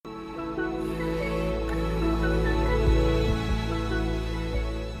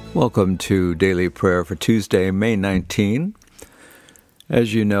Welcome to Daily Prayer for Tuesday, May 19.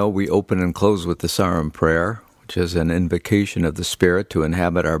 As you know, we open and close with the Sarum Prayer, which is an invocation of the Spirit to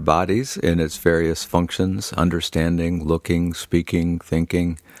inhabit our bodies in its various functions, understanding, looking, speaking,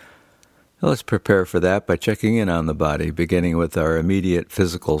 thinking. Let's prepare for that by checking in on the body, beginning with our immediate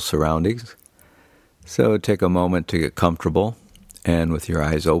physical surroundings. So take a moment to get comfortable, and with your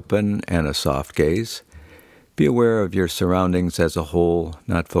eyes open and a soft gaze, be aware of your surroundings as a whole,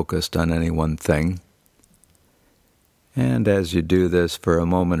 not focused on any one thing. And as you do this for a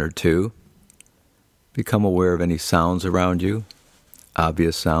moment or two, become aware of any sounds around you,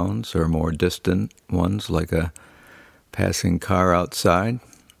 obvious sounds or more distant ones like a passing car outside,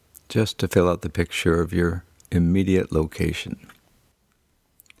 just to fill out the picture of your immediate location.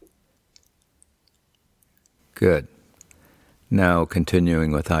 Good. Now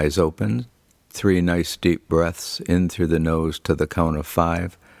continuing with eyes open, 3 nice deep breaths in through the nose to the count of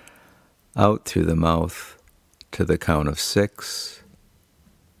 5, out through the mouth to the count of 6.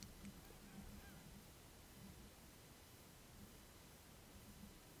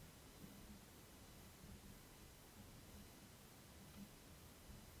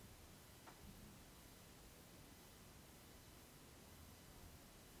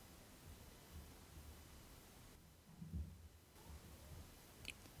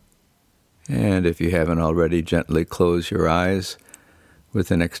 And if you haven't already, gently close your eyes with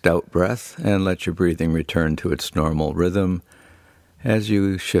the next out breath and let your breathing return to its normal rhythm as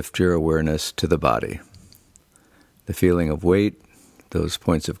you shift your awareness to the body. The feeling of weight, those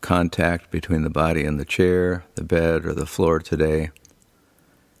points of contact between the body and the chair, the bed, or the floor today.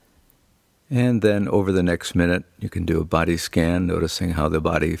 And then over the next minute, you can do a body scan, noticing how the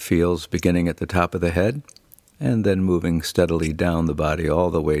body feels beginning at the top of the head and then moving steadily down the body all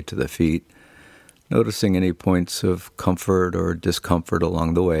the way to the feet, noticing any points of comfort or discomfort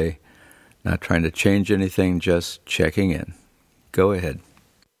along the way, not trying to change anything, just checking in. Go ahead.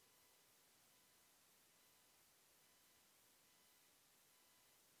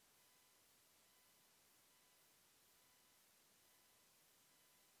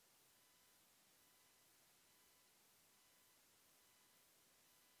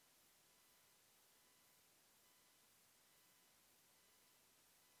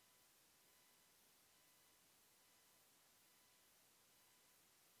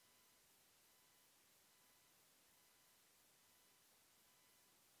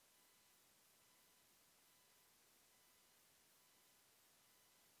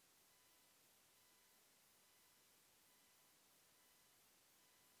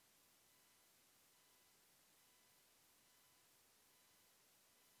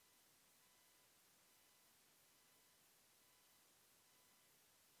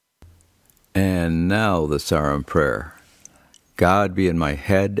 And now the Sarum Prayer. God be in my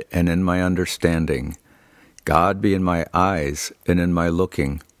head and in my understanding. God be in my eyes and in my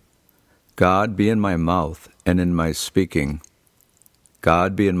looking. God be in my mouth and in my speaking.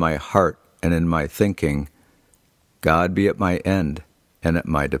 God be in my heart and in my thinking. God be at my end and at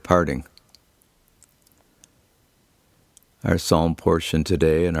my departing. Our psalm portion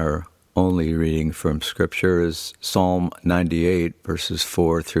today and our only reading from Scripture is Psalm 98, verses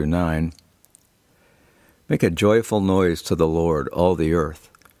 4 through 9. Make a joyful noise to the Lord, all the earth.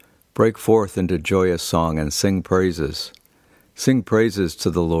 Break forth into joyous song and sing praises. Sing praises to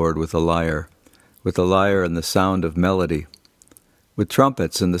the Lord with the lyre and the sound of melody. With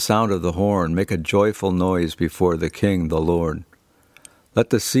trumpets and the sound of the horn, make a joyful noise before the King, the Lord. Let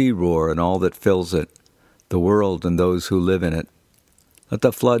the sea roar and all that fills it, the world and those who live in it. Let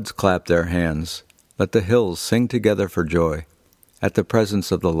the floods clap their hands. Let the hills sing together for joy at the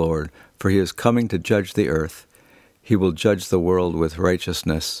presence of the Lord, for he is coming to judge the earth. He will judge the world with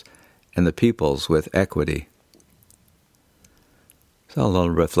righteousness and the peoples with equity. So a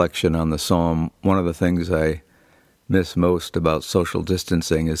little reflection on the psalm. One of the things I miss most about social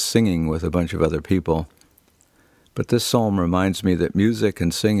distancing is singing with a bunch of other people. But this psalm reminds me that music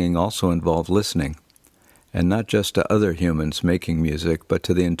and singing also involve listening, and not just to other humans making music, but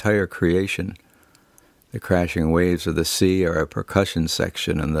to the entire creation. The crashing waves of the sea are a percussion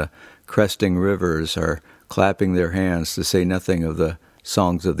section, and the cresting rivers are clapping their hands, to say nothing of the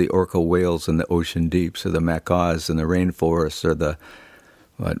songs of the orca whales in the ocean deeps, or the macaws in the rainforests, or the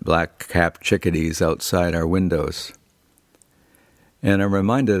black-capped chickadees outside our windows. And I'm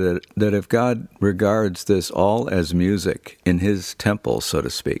reminded that if God regards this all as music in his temple, so to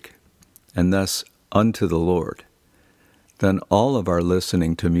speak, and thus unto the Lord, then all of our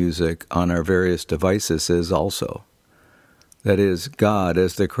listening to music on our various devices is also. That is, God,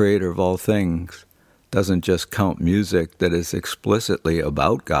 as the creator of all things, doesn't just count music that is explicitly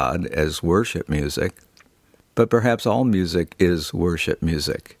about God as worship music, but perhaps all music is worship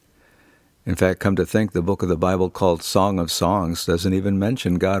music. In fact, come to think, the book of the Bible called Song of Songs doesn't even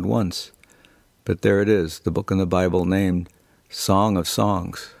mention God once. But there it is, the book in the Bible named Song of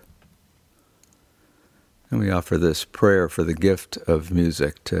Songs. And we offer this prayer for the gift of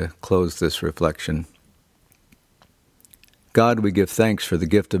music to close this reflection. God, we give thanks for the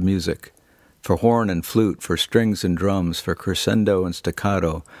gift of music, for horn and flute, for strings and drums, for crescendo and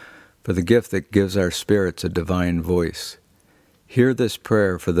staccato, for the gift that gives our spirits a divine voice. Hear this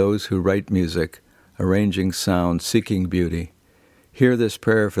prayer for those who write music, arranging sound, seeking beauty. Hear this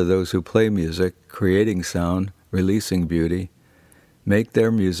prayer for those who play music, creating sound, releasing beauty. Make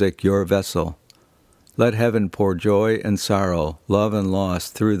their music your vessel. Let heaven pour joy and sorrow, love and loss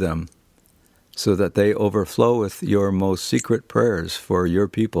through them, so that they overflow with your most secret prayers for your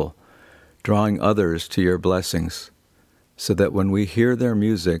people, drawing others to your blessings, so that when we hear their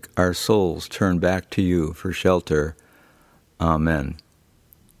music, our souls turn back to you for shelter. Amen.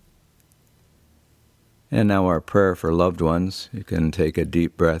 And now our prayer for loved ones. You can take a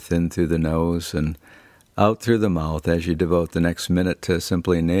deep breath in through the nose and out through the mouth as you devote the next minute to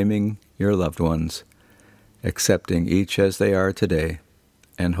simply naming your loved ones, accepting each as they are today,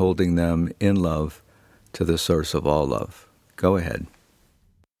 and holding them in love to the source of all love. Go ahead.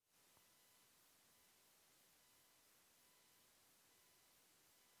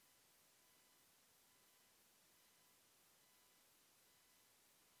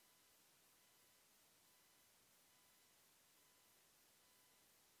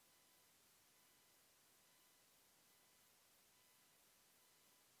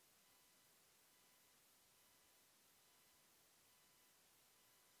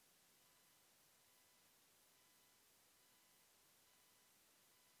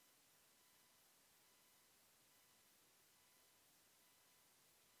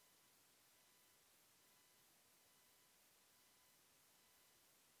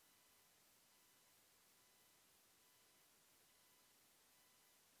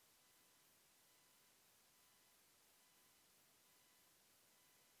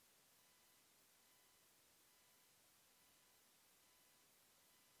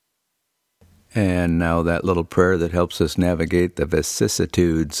 And now that little prayer that helps us navigate the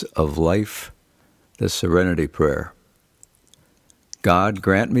vicissitudes of life, the serenity prayer. God,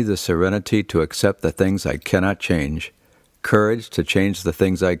 grant me the serenity to accept the things I cannot change, courage to change the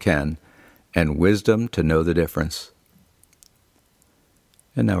things I can, and wisdom to know the difference.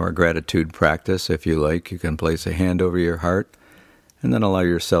 And now our gratitude practice, if you like. You can place a hand over your heart and then allow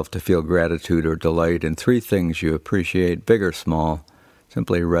yourself to feel gratitude or delight in 3 things you appreciate, big or small.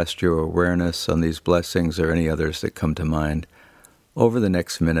 Simply rest your awareness on these blessings or any others that come to mind. Over the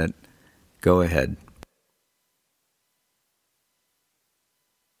next minute, go ahead.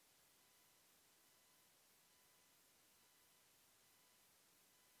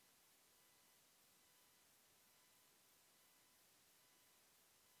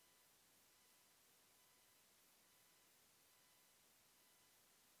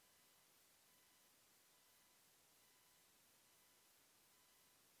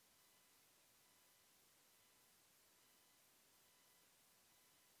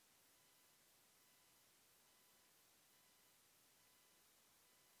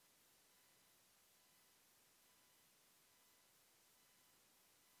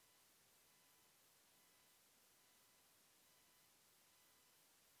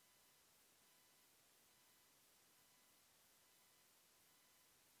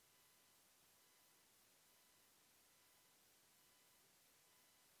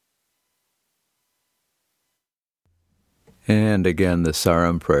 And again, the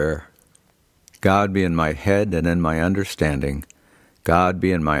Saram prayer. God be in my head and in my understanding. God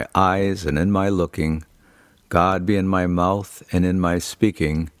be in my eyes and in my looking. God be in my mouth and in my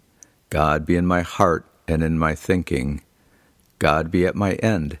speaking. God be in my heart and in my thinking. God be at my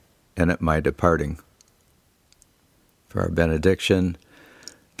end and at my departing. For our benediction,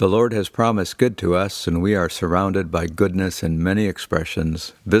 the Lord has promised good to us, and we are surrounded by goodness in many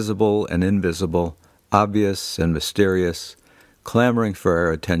expressions, visible and invisible, obvious and mysterious, clamoring for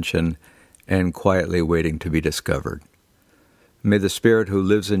our attention and quietly waiting to be discovered. May the Spirit who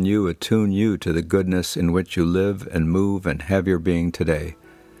lives in you attune you to the goodness in which you live and move and have your being today.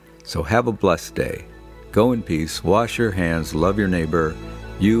 So have a blessed day. Go in peace, wash your hands, love your neighbor.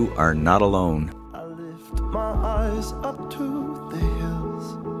 You are not alone. I lift my eyes up to the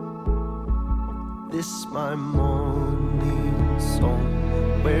hills. This my morning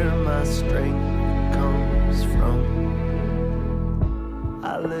song, where my strength comes from.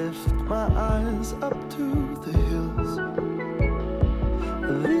 I lift my eyes up to the hills.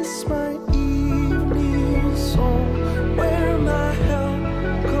 This my evening song, where my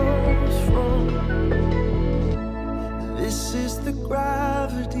help comes from. This is the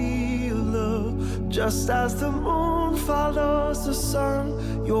gravity of love. Just as the moon follows the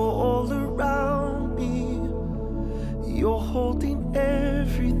sun, you're all around me. You're holding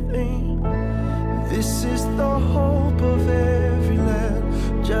everything. This is the hope of every land.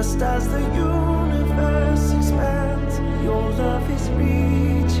 Just as the universe expands, your love is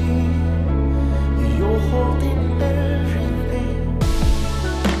reaching. You're holding everything.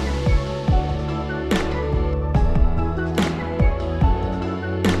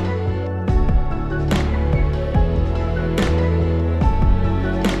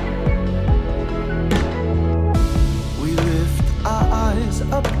 We lift our eyes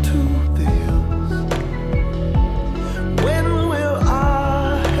up to the hills. When will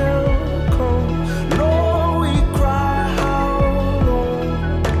our help come? Lord, we cry, how long?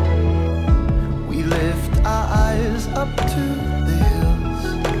 We lift our eyes up to the hills.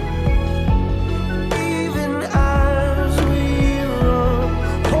 Even as we run,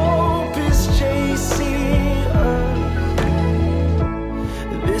 hope is chasing us.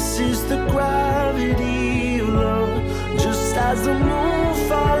 This is the gravity of love. Just as the moon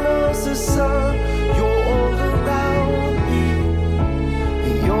follows the sun, you're all around me.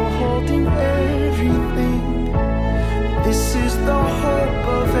 You're holding everything. This is the hope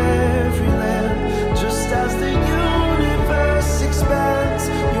of every land. Just as the universe expands,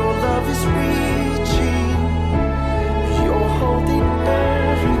 your love is reaching. You're holding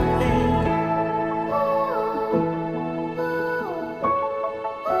everything.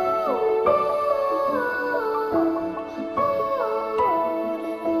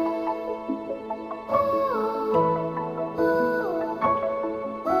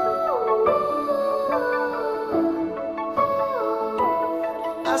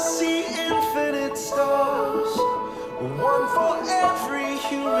 I see infinite stars, one for every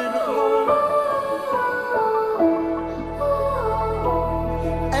human heart.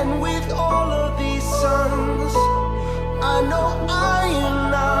 And with all of these suns, I know I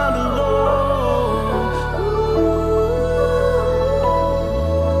am not alone.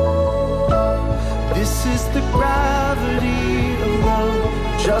 This is the gravity of love.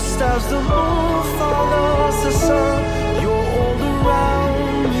 Just as the moon follows the sun, you're all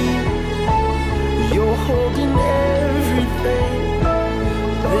around me. You're holding everything.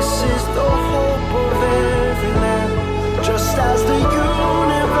 This is the hope of every land. Just as the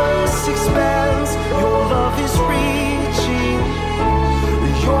universe